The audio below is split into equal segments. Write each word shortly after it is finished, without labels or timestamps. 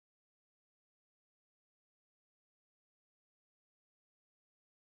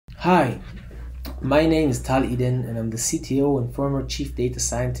Hi, my name is Tal Eden and I'm the CTO and former Chief Data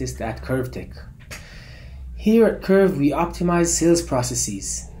Scientist at CurveTech. Here at Curve, we optimize sales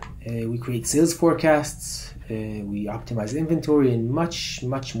processes. We create sales forecasts, we optimize inventory and much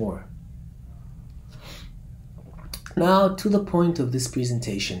more. Now to the point of this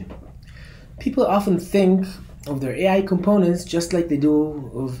presentation. People often think of their AI components just like they do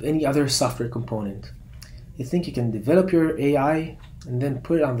of any other software component. You think you can develop your AI and then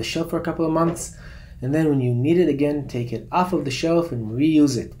put it on the shelf for a couple of months, and then when you need it again, take it off of the shelf and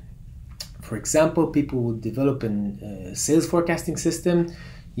reuse it. For example, people would develop a sales forecasting system,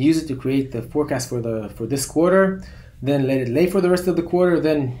 use it to create the forecast for this quarter, then let it lay for the rest of the quarter,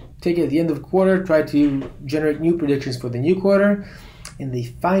 then take it at the end of the quarter, try to generate new predictions for the new quarter, and they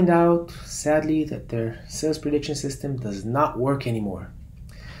find out, sadly, that their sales prediction system does not work anymore.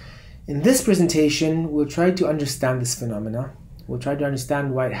 In this presentation, we'll try to understand this phenomena. We'll try to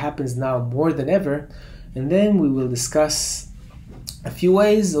understand why it happens now more than ever, and then we will discuss a few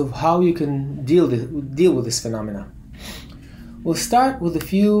ways of how you can deal with this phenomena. We'll start with a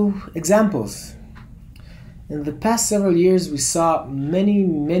few examples. In the past several years, we saw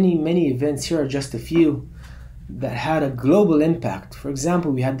many events. Here are just a few that had a global impact. For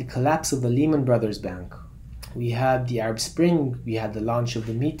example, we had the collapse of the Lehman Brothers Bank. We had the Arab Spring. We had the launch of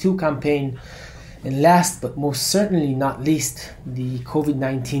the Me Too campaign. And last but most certainly not least, the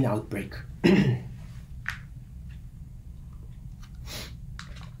COVID-19 outbreak.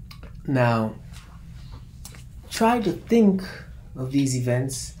 Now, try to think of these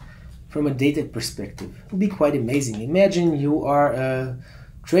events from a data perspective. It would be quite amazing. Imagine you are a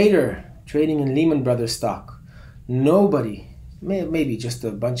trader trading in Lehman Brothers stock. Nobody, maybe just a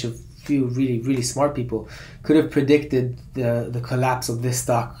bunch of few really smart people, could have predicted the collapse of this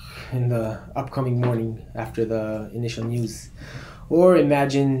stock in the upcoming morning after the initial news. Or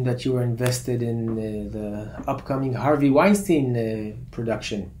imagine that you were invested in the upcoming Harvey Weinstein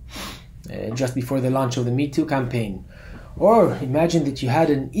production just before the launch of the Me Too campaign. Or imagine that you had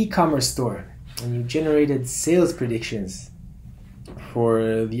an e-commerce store and you generated sales predictions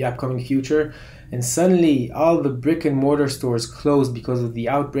for the upcoming future, and suddenly all the brick and mortar stores closed because of the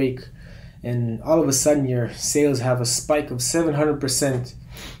outbreak, and all of a sudden your sales have a spike of 700%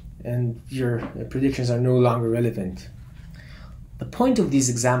 and your predictions are no longer relevant. The point of these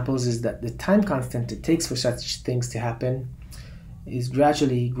examples is that the time constant it takes for such things to happen is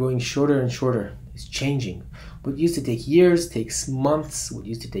gradually growing shorter and shorter. It's changing. What used to take years takes months. What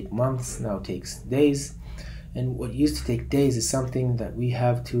used to take months now takes days. And what used to take days is something that we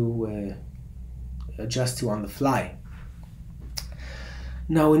have to adjust to on the fly.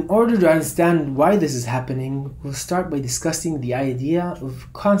 Now, in order to understand why this is happening, we'll start by discussing the idea of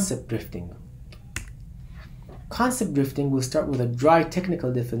concept drifting. Concept drifting will start with a dry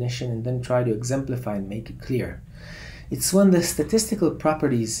technical definition and then try to exemplify and make it clear. It's when the statistical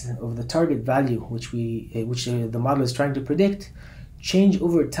properties of the target value, which the model is trying to predict, change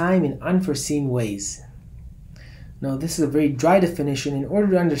over time in unforeseen ways. Now, this is a very dry definition. In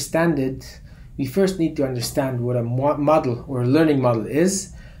order to understand it, we first need to understand what a model or a learning model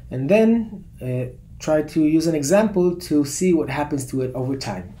is, and then try to use an example to see what happens to it over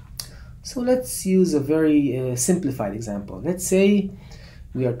time. So let's use a very simplified example. Let's say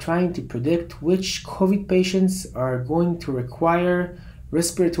we are trying to predict which COVID patients are going to require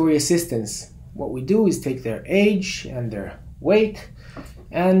respiratory assistance. What we do is take their age and their weight,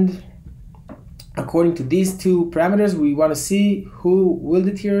 and according to these two parameters, we want to see who will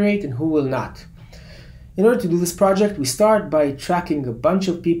deteriorate and who will not. In order to do this project, we start by tracking a bunch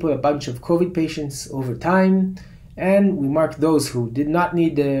of people, a bunch of COVID patients over time, and we mark those who did not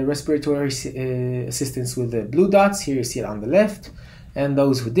need the respiratory assistance with the blue dots. Here you see it on the left, and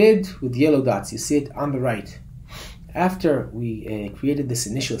those who did with yellow dots. You see it on the right. After we created this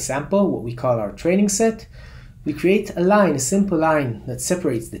initial sample, what we call our training set, we create a line, a simple line that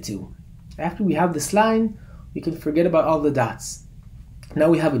separates the two. After we have this line, we can forget about all the dots. Now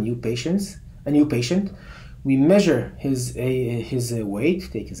we have a new patient. We measure his weight,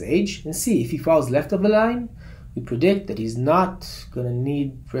 take his age, and see if he falls left of the line. We predict that he's not going to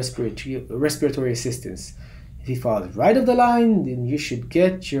need respiratory assistance. If he falls right of the line, then you should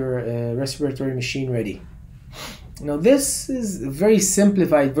get your respiratory machine ready. Now this is a very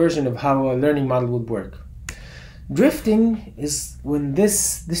simplified version of how a learning model would work. Drifting is when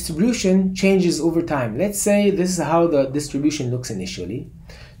this distribution changes over time. Let's say this is how the distribution looks initially.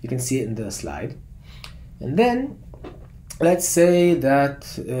 You can see it in the slide. And then let's say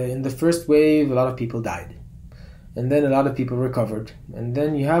that in the first wave a lot of people died. and then a lot of people recovered, and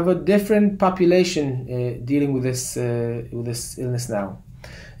then you have a different population dealing with this illness now.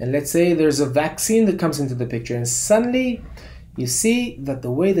 And let's say there's a vaccine that comes into the picture, and suddenly you see that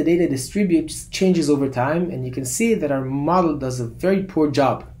the way the data distributes changes over time, and you can see that our model does a very poor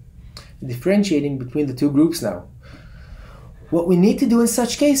job differentiating between the two groups now. What we need to do in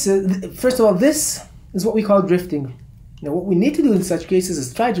such cases, first of all, this is what we call drifting. Now, what we need to do in such cases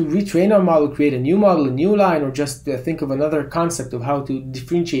is try to retrain our model, create a new model, a new line, or just think of another concept of how to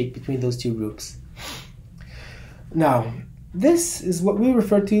differentiate between those two groups. Now, this is what we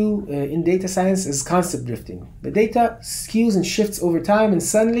refer to in data science as concept drifting. The data skews and shifts over time, and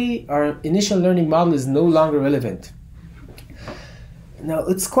suddenly our initial learning model is no longer relevant. Now,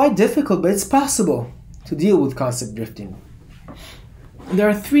 it's quite difficult, but it's possible to deal with concept drifting. There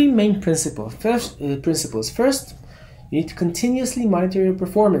are three main principles. First, you need to continuously monitor your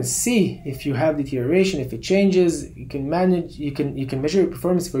performance. See if you have deterioration, if it changes. You can measure your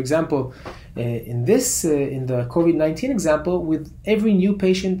performance. For example, in the COVID-19 example, with every new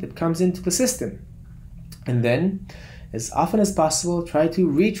patient that comes into the system, and then, as often as possible, try to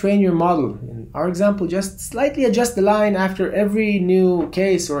retrain your model. In our example, just slightly adjust the line after every new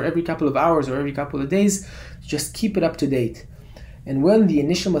case, or every couple of hours, or every couple of days. Just keep it up to date. And when the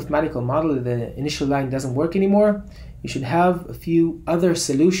initial mathematical model, the initial line, doesn't work anymore, you should have a few other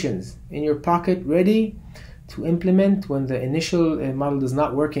solutions in your pocket ready to implement when the initial model does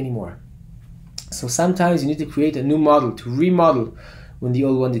not work anymore. So sometimes you need to create a new model to remodel when the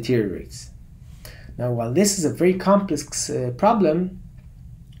old one deteriorates. Now, while this is a very complex problem,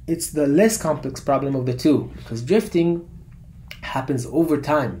 it's the less complex problem of the two, because drifting happens over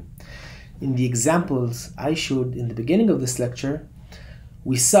time. In the examples I showed in the beginning of this lecture,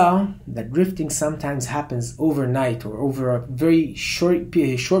 we saw that drifting sometimes happens overnight or over a very short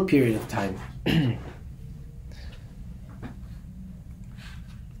period of time.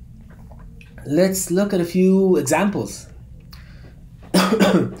 Let's look at a few examples.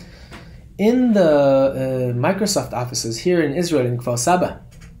 In the Microsoft offices here in Israel, in Kfar Saba,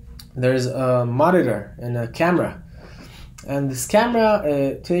 there's a monitor and a camera. And this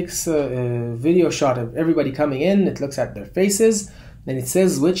camera takes a video shot of everybody coming in. It looks at their faces, and it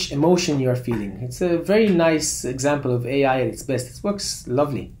says which emotion you are feeling. It's a very nice example of AI at its best. It works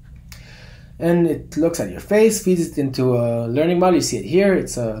lovely. And it looks at your face, feeds it into a learning model. You see it here.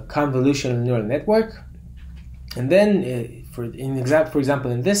 It's a convolutional neural network. And then, for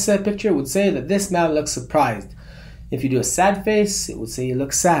example, in this picture, it would say that this man looks surprised. If you do a sad face, it would say you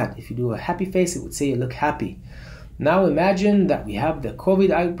look sad. If you do a happy face, it would say you look happy. Now imagine that we have the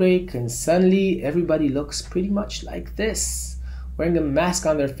COVID outbreak, and suddenly everybody looks pretty much like this, wearing a mask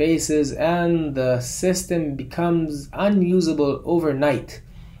on their faces, and the system becomes unusable overnight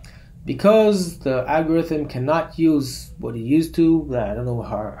because the algorithm cannot use what it used to. I don't know,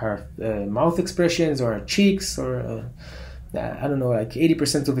 our mouth expressions or our cheeks, or I don't know, like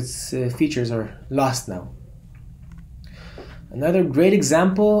 80% of its features are lost now. Another great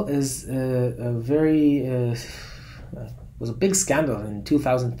example is was a big scandal in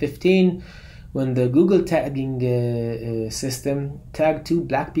 2015 when the Google tagging system tagged 2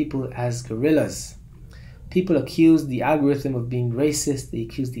 black people as gorillas. People accused the algorithm of being racist. They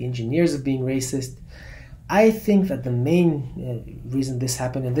accused the engineers of being racist. I think that the main reason this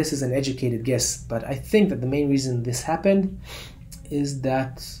happened, and this is an educated guess, but I think that the main reason this happened is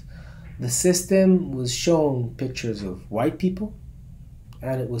that the system was shown pictures of white people,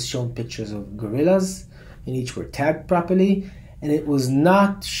 and it was shown pictures of gorillas, and each were tagged properly, and it was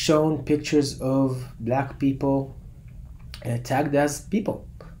not shown pictures of black people tagged as people.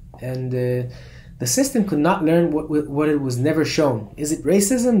 And the system could not learn what it was never shown. Is it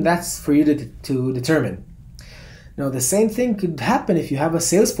racism? That's for you to determine. Now, the same thing could happen if you have a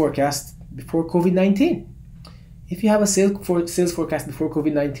sales forecast before COVID-19. If you have a sales forecast before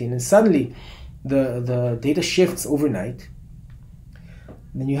COVID-19 and suddenly the data shifts overnight,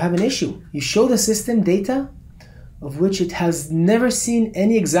 then you have an issue. You show the system data of which it has never seen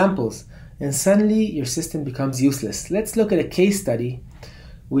any examples, and suddenly your system becomes useless. Let's look at a case study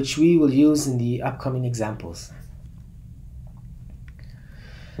which we will use in the upcoming examples.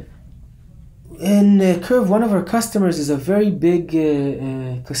 In Curve, one of our customers is a very big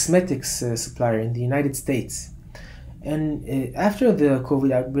cosmetics supplier in the United States. And after the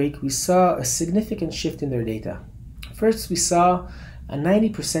COVID outbreak, we saw a significant shift in their data. First, we saw a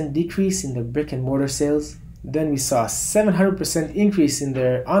 90% decrease in their brick and mortar sales. Then we saw a 700% increase in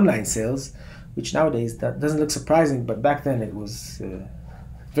their online sales, which nowadays that doesn't look surprising, but back then it was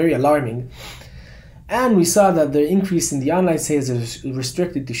very alarming. And we saw that the increase in the online sales is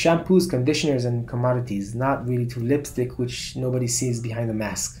restricted to shampoos, conditioners, and commodities, not really to lipstick, which nobody sees behind a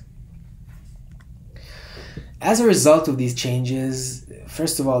mask. As a result of these changes,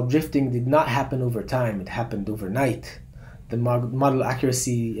 first of all, drifting did not happen over time, it happened overnight. The model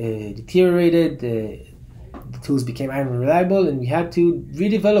accuracy deteriorated, the tools became unreliable, and we had to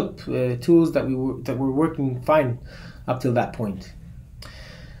redevelop tools that were working fine up till that point.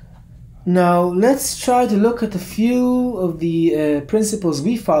 Now let's try to look at a few of the principles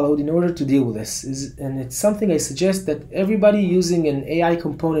we followed in order to deal with this. And it's something I suggest that everybody using an AI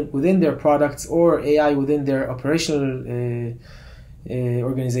component within their products or AI within their operational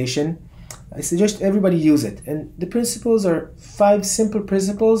organization, I suggest everybody use it. And the principles are 5 simple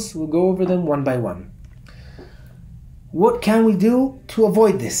principles. We'll go over them one by one. What can we do to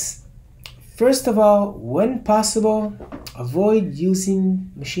avoid this? First of all, when possible, avoid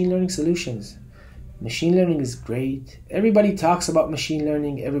using machine learning solutions. Machine learning is great. Everybody talks about machine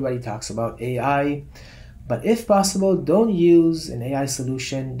learning. Everybody talks about AI. But if possible, don't use an AI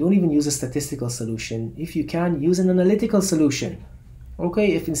solution. Don't even use a statistical solution. If you can, use an analytical solution.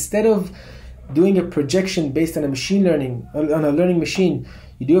 Okay, if instead of doing a projection based on on a learning machine,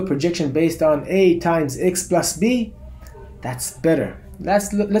 you do a projection based on A times X plus B, that's better.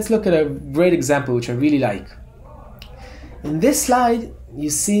 Let's look at a great example which I really like. In this slide, you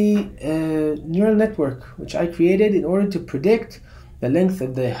see a neural network which I created in order to predict the length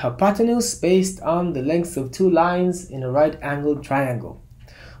of the hypotenuse based on the length of 2 lines in a right-angled triangle.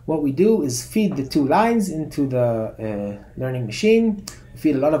 What we do is feed the 2 lines into the learning machine,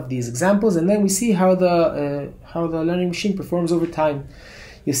 feed a lot of these examples, and then we see how the learning machine performs over time.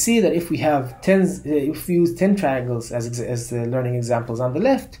 You see that if we use 10 triangles as the learning examples on the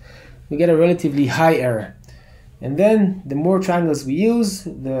left, we get a relatively high error. And then the more triangles we use,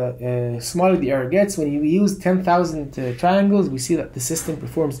 the smaller the error gets. When we use 10,000 triangles, we see that the system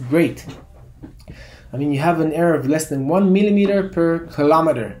performs great. I mean, you have an error of less than 1 millimeter per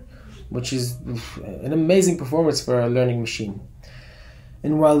kilometer, which is an amazing performance for a learning machine.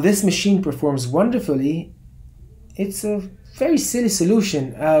 And while this machine performs wonderfully, it's a very silly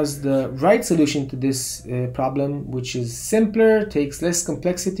solution, as the right solution to this problem, which is simpler, takes less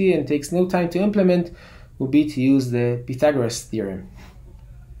complexity, and takes no time to implement, will be to use the Pythagoras theorem.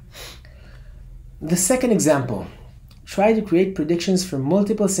 The second example, try to create predictions for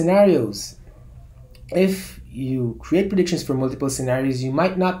multiple scenarios. If you create predictions for multiple scenarios, you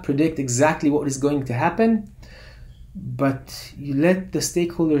might not predict exactly what is going to happen, but you let the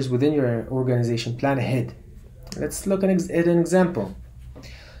stakeholders within your organization plan ahead. Let's look at an example.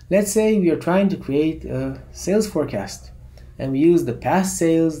 Let's say we are trying to create a sales forecast, and we use the past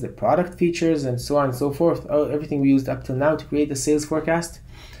sales, the product features, and so on and so forth, everything we used up till now to create the sales forecast.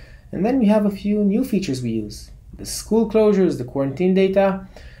 And then we have a few new features we use. The school closures, the quarantine data,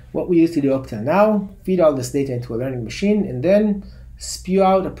 what we used to do up till now, feed all this data into a learning machine, and then spew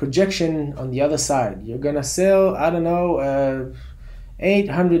out a projection on the other side. You're gonna sell,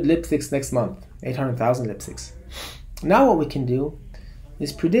 800 lipsticks next month, 800,000 lipsticks. Now what we can do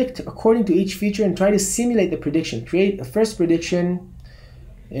is predict according to each feature and try to simulate the prediction. Create a first prediction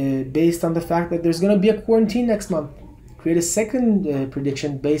based on the fact that there's going to be a quarantine next month. Create a second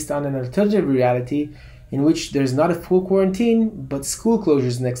prediction based on an alternative reality in which there's not a full quarantine but school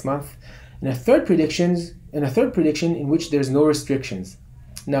closures next month. And a third prediction in which there's no restrictions.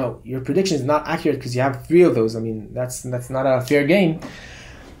 Now, your prediction is not accurate because you have 3 of those. I mean, that's not a fair game.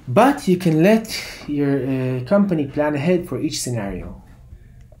 But you can let your company plan ahead for each scenario.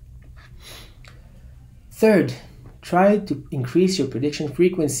 Third, try to increase your prediction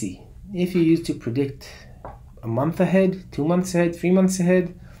frequency. If you used to predict a month ahead, 2 months ahead, 3 months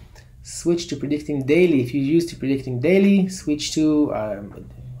ahead, switch to predicting daily. If you're used to predicting daily, switch to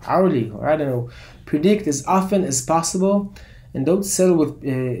hourly, or predict as often as possible, and don't settle with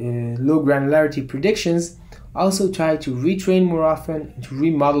low granularity predictions. Also try to retrain more often and to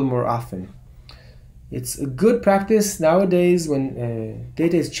remodel more often. It's a good practice nowadays when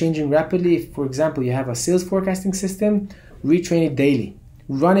data is changing rapidly. If, for example, you have a sales forecasting system, retrain it daily,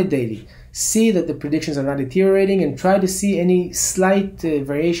 run it daily, see that the predictions are not deteriorating, and try to see any slight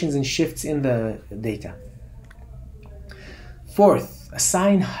variations and shifts in the data. Fourth,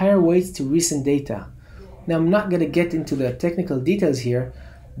 assign higher weights to recent data. Now, I'm not going to get into the technical details here,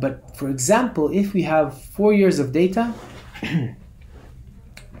 but for example, if we have 4 years of data,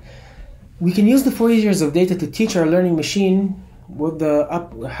 we can use the 4 years of data to teach our learning machine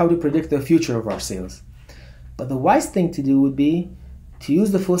how to predict the future of our sales. But the wise thing to do would be to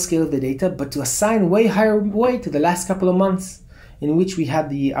use the full scale of the data, but to assign way higher weight to the last couple of months in which we had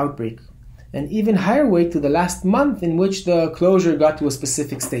the outbreak, and even higher weight to the last month in which the closure got to a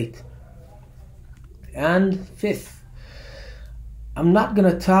specific state. And fifth, I'm not going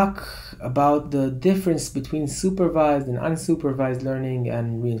to talk about the difference between supervised and unsupervised learning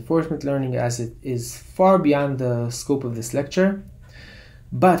and reinforcement learning, as it is far beyond the scope of this lecture.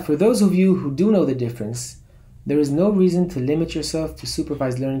 But for those of you who do know the difference, there is no reason to limit yourself to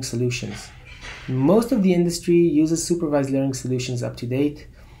supervised learning solutions. Most of the industry uses supervised learning solutions up to date,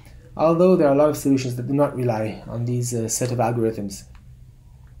 although there are a lot of solutions that do not rely on these set of algorithms.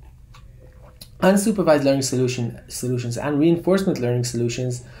 Unsupervised learning solutions and reinforcement learning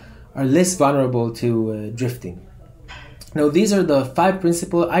solutions are less vulnerable to drifting. Now, these are the 5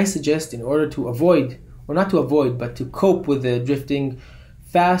 principles I suggest in order to avoid, or not to avoid, but to cope with the drifting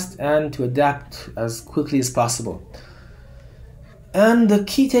fast and to adapt as quickly as possible. And the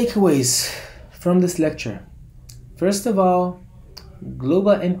key takeaways from this lecture. First of all,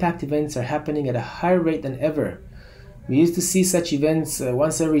 global impact events are happening at a higher rate than ever. We used to see such events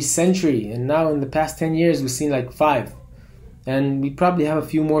once every century, and now in the past 10 years we've seen like 5. And we probably have a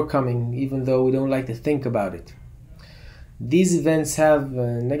few more coming, even though we don't like to think about it. These events have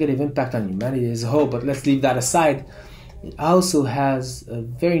a negative impact on humanity as a whole, but let's leave that aside. It also has a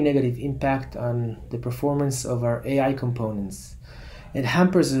very negative impact on the performance of our AI components. It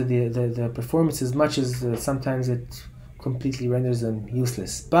hampers the performance as much as sometimes it completely renders them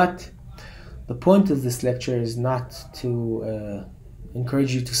useless. But the point of this lecture is not to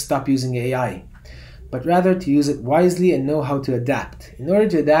encourage you to stop using AI, but rather to use it wisely and know how to adapt. In order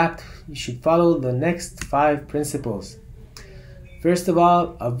to adapt, you should follow the next 5 principles. First of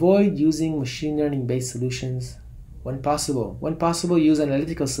all, avoid using machine learning based solutions when possible. When possible, use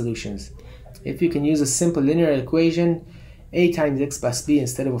analytical solutions. If you can use a simple linear equation, A times X plus B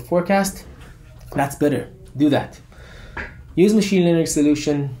instead of a forecast, that's better. Do that. Use machine learning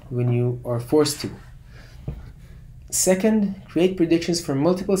solution when you are forced to. Second, create predictions for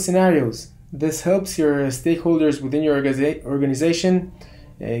multiple scenarios. This helps your stakeholders within your organization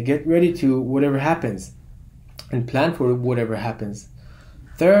get ready to whatever happens and plan for whatever happens.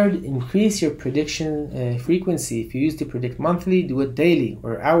 Third, increase your prediction frequency. If you used to predict monthly, do it daily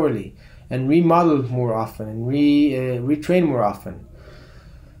or hourly, and remodel more often and retrain more often.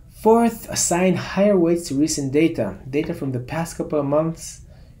 Fourth, assign higher weights to recent data. Data from the past couple of months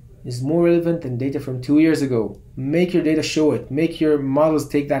is more relevant than data from 2 years ago. Make your data show it. Make your models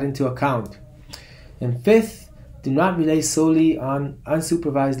take that into account. And fifth, do not rely solely on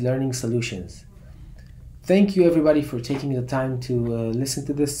unsupervised learning solutions. Thank you everybody for taking the time to listen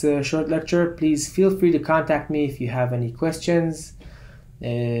to this short lecture. Please feel free to contact me if you have any questions.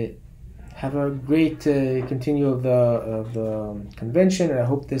 Have a great continue of the convention, and I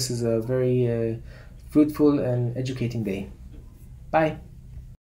hope this is a very fruitful and educating day. Bye.